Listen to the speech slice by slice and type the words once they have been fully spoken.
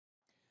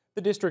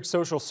The District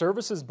Social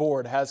Services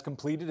Board has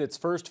completed its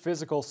first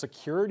physical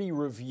security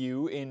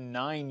review in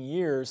 9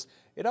 years.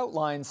 It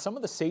outlines some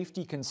of the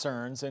safety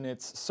concerns in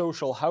its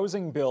social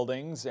housing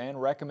buildings and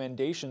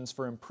recommendations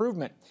for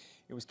improvement.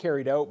 It was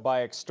carried out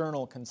by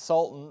external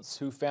consultants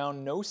who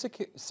found no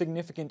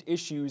significant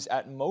issues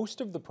at most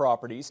of the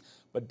properties,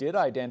 but did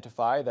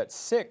identify that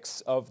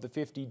 6 of the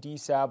 50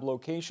 DSAB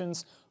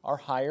locations are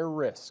higher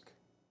risk.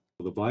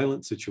 The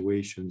violent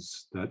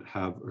situations that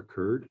have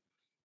occurred,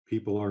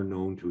 people are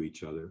known to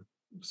each other.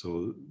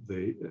 So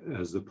they,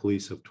 as the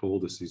police have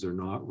told us, these are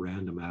not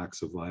random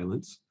acts of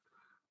violence.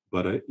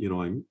 But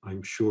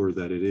I'm sure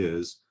that it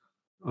is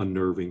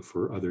unnerving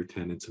for other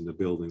tenants in the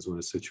buildings when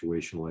a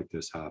situation like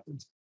this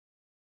happens.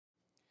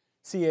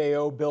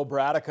 CAO Bill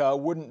Bradica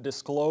wouldn't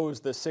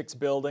disclose the 6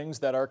 buildings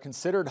that are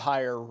considered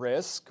higher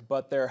risk,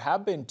 but there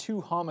have been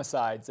 2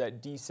 homicides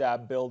at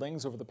DSAB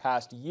buildings over the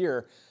past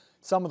year.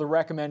 Some of the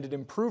recommended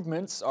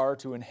improvements are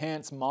to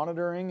enhance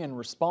monitoring and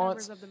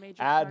response,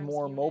 add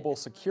more mobile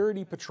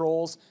security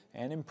patrols,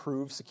 and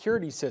improve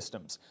security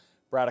systems.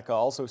 Bradica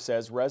also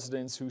says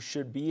residents who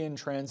should be in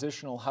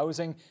transitional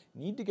housing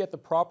need to get the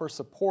proper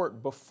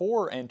support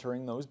before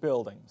entering those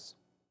buildings.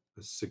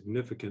 A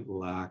significant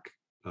lack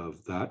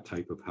of that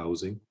type of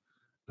housing.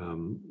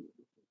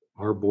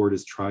 Our board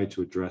has tried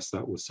to address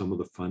that with some of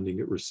the funding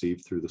it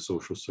received through the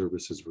Social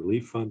Services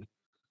Relief Fund.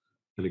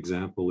 An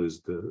example is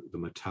the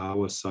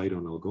Matawa site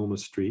on Algoma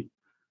Street.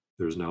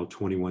 There's now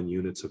 21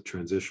 units of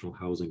transitional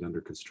housing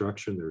under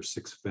construction. There are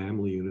 6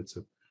 family units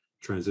of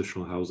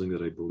transitional housing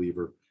that I believe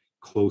are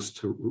close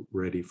to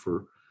ready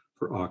for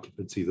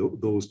occupancy.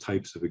 Those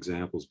types of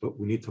examples, but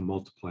we need to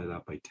multiply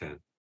that by 10.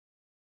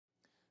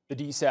 The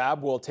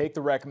DSAB will take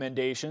the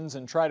recommendations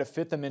and try to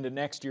fit them into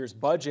next year's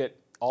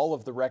budget. All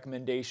of the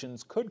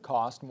recommendations could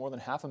cost more than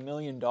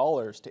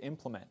 $500,000 to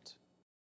implement.